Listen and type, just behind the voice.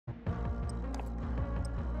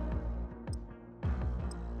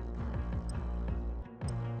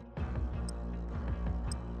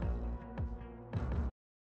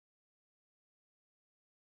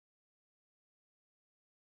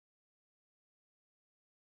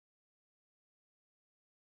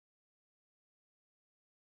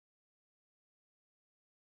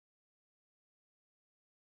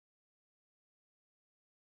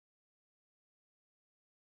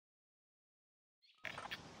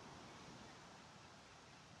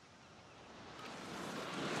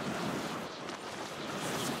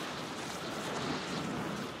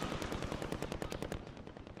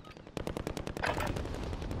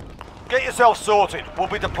Get yourself sorted. We'll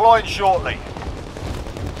be deploying shortly.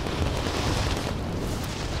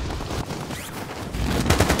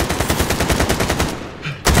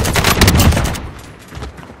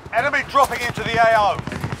 Enemy dropping into the AO.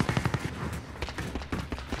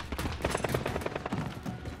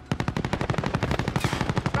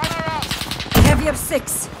 Heavy of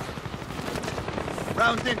 6.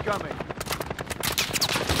 Round incoming.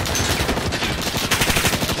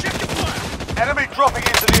 Enemy dropping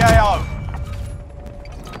into the AO.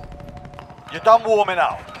 You're done warming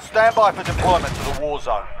up. Stand by for deployment to the war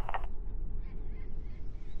zone.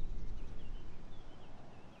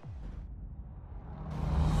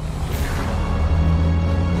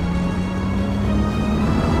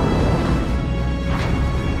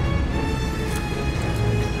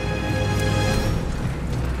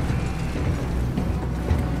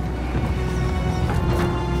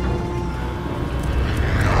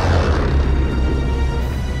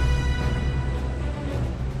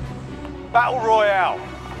 Battle Royale.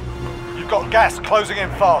 You've got gas closing in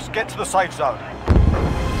fast. Get to the safe zone.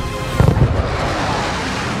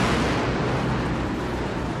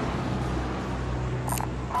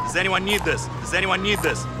 Does anyone need this? Does anyone need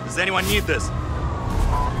this? Does anyone need this?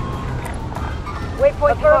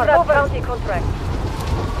 Waypoint marked. Bounty contract.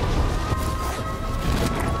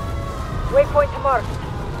 Waypoint marked.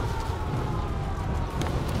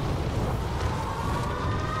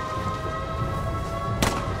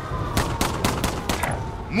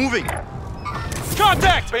 Moving!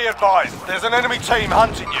 Contact! Be advised, there's an enemy team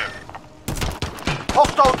hunting you.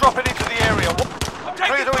 Hostile dropping into the area.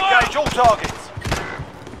 Clear to engage all targets.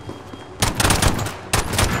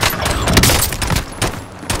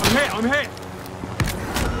 I'm hit!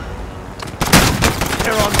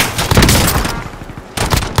 They're on me.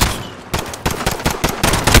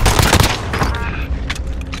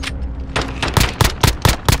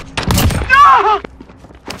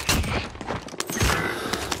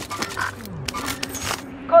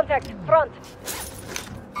 Contact. Front.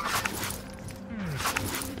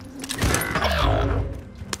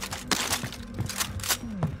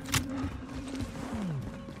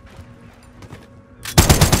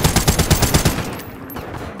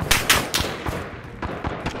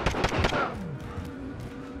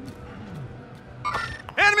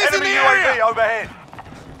 Enemies in Enemy the UAV area! overhead.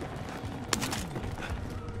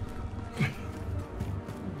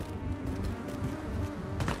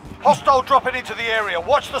 Hostile dropping into the area.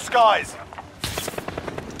 Watch the skies.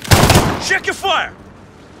 Check your fire!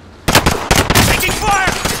 Taking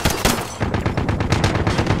fire!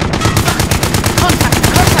 Contact!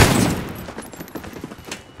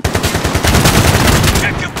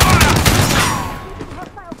 Check your fire!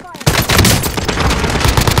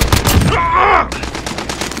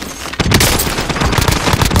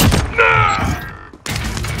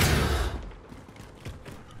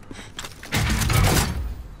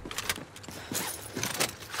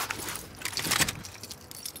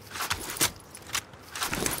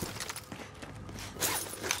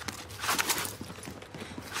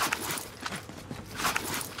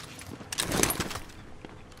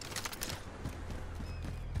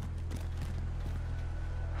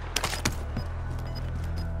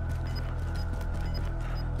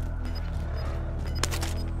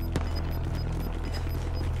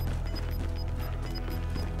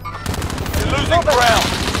 Losing ground.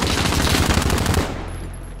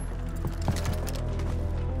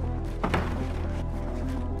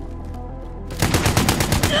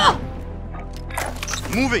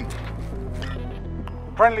 Moving!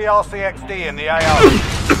 Friendly RCXD in the AO.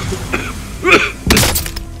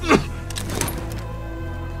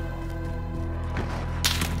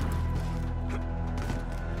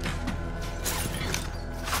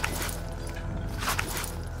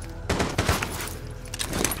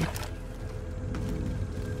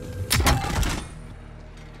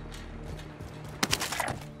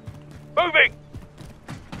 Moving!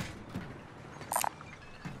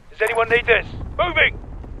 Does anyone need this? Moving!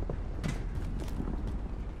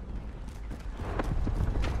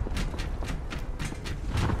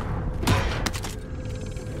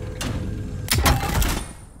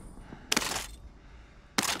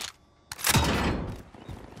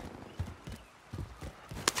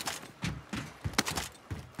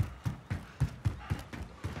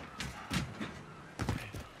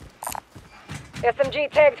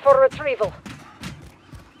 SMG tagged for retrieval.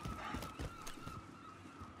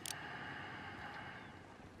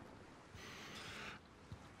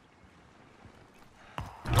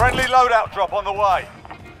 Friendly loadout drop on the way.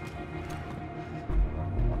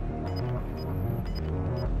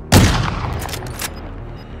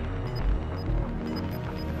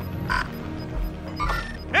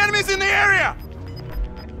 Enemies in the area!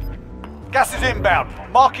 Gas is inbound.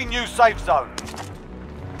 Marking new safe zone.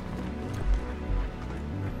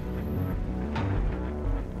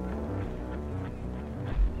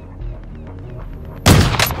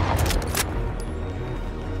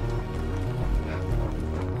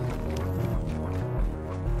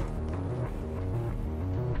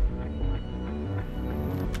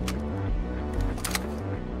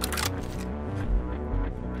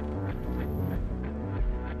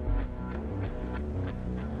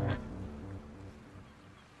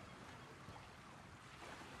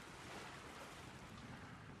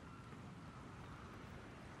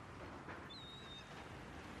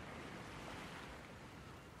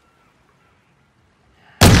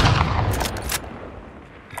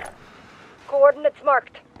 Coordinates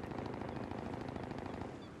marked.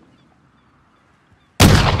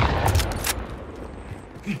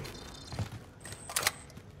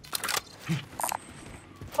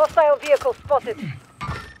 Hostile vehicle spotted.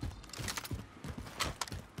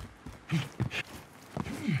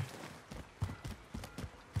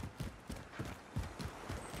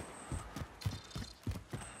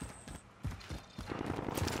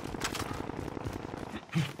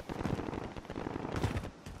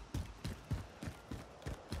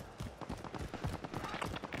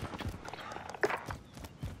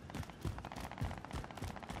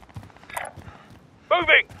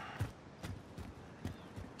 Moving!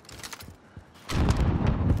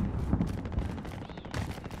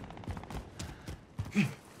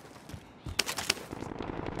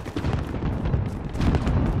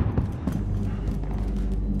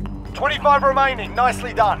 25 remaining.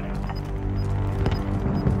 Nicely done.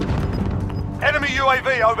 Enemy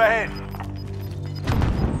UAV overhead.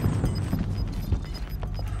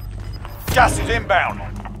 Gas is inbound.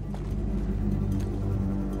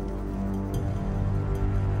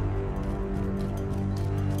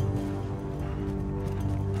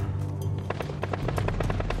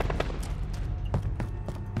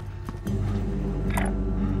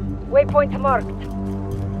 Waypoint marked.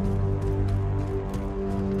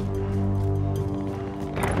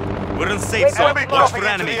 We're in safe zone. Enemy Watch dropping for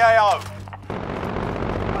into enemy. the AO.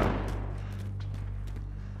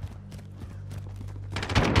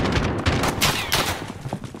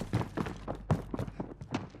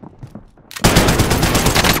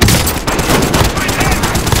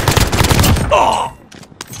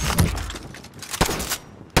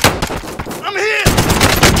 I'm here!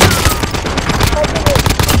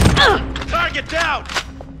 Target down!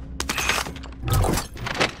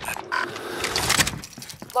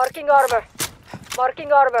 Marking armor.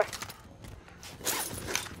 Marking armor.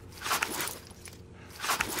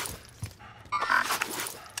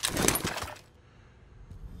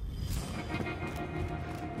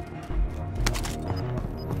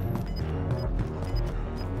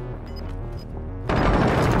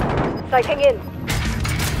 Sighting in.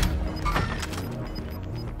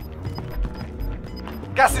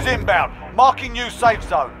 Gas is inbound. Marking new safe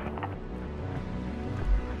zone.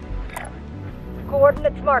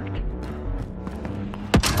 Coordinates marked.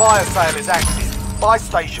 Fire sale is active. Buy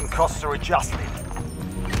station costs are adjusted.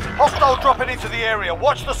 Hostile dropping into the area.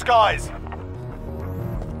 Watch the skies.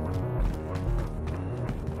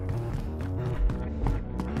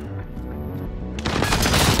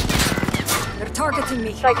 They're targeting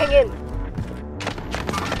me. Sighting in.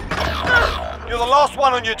 You're the last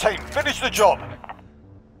one on your team. Finish the job.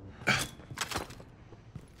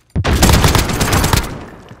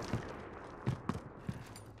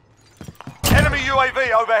 Enemy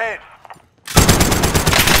UAV overhead.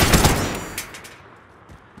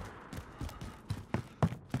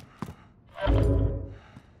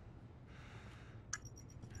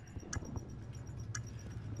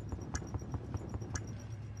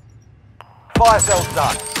 Fire sale's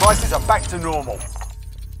done. Prices are back to normal.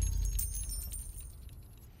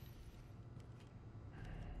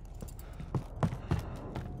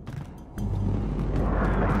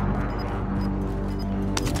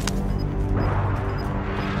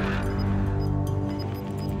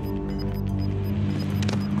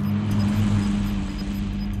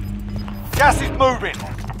 Gas is moving.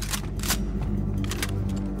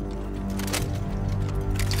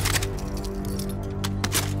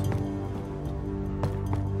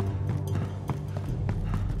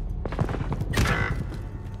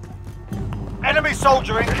 Enemy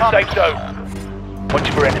soldier incoming. Safe zone. Watch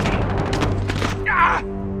for enemy. Ah!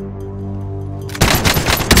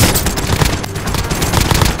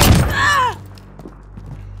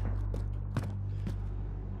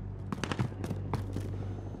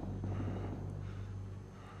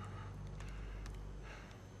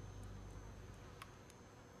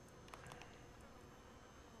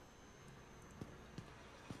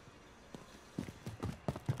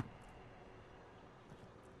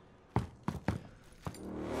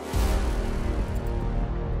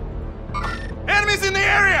 Enemies in the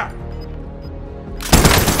area!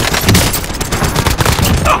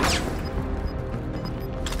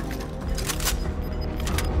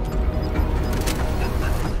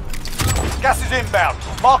 Gas is inbound.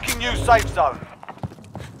 Marking new safe zone.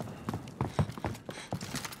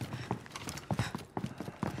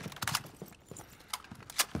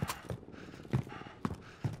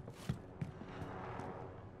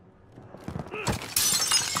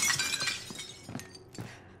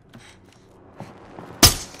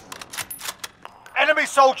 Enemy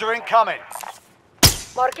soldier incoming.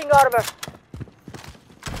 Marking armor.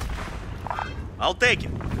 I'll take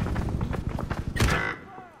it.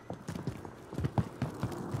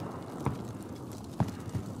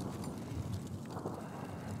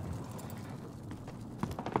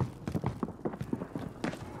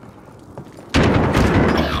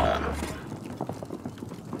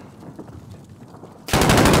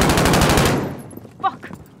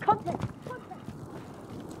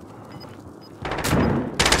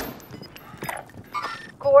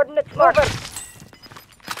 Coordinates marked.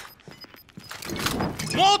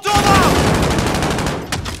 Molotov out!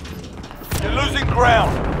 You're losing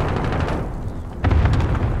ground.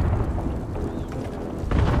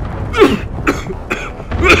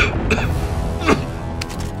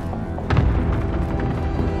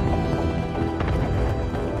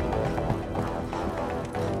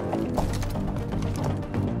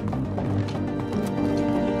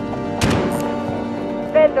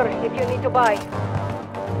 Vendor, if you need to buy.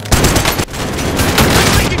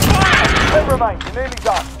 Taking fire! 10 remain. You're nearly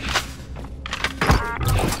done.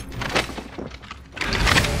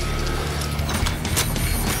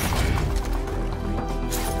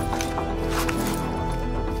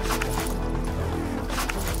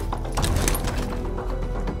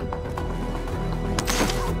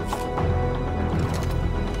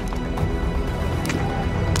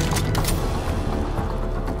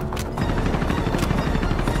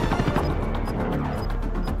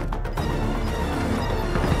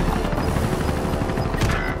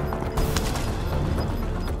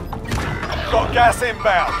 Got gas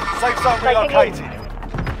inbound. Safe zone Taking relocated.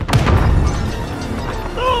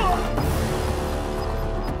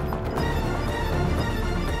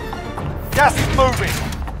 Gas is moving.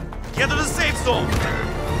 Get to the safe zone!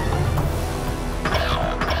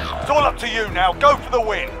 It's all up to you now. Go for the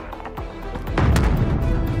win.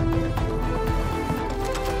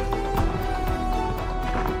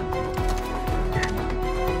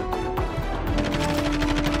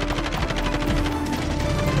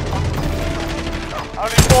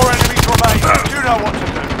 Only 4 enemies remain. You know what to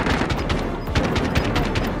do.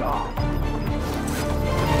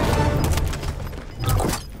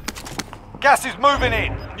 Gas is moving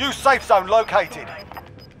in. New safe zone located.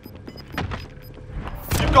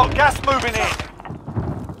 You've got gas moving in.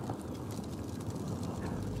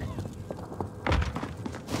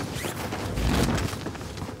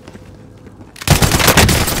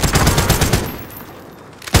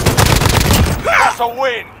 That's a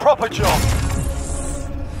win. Proper job.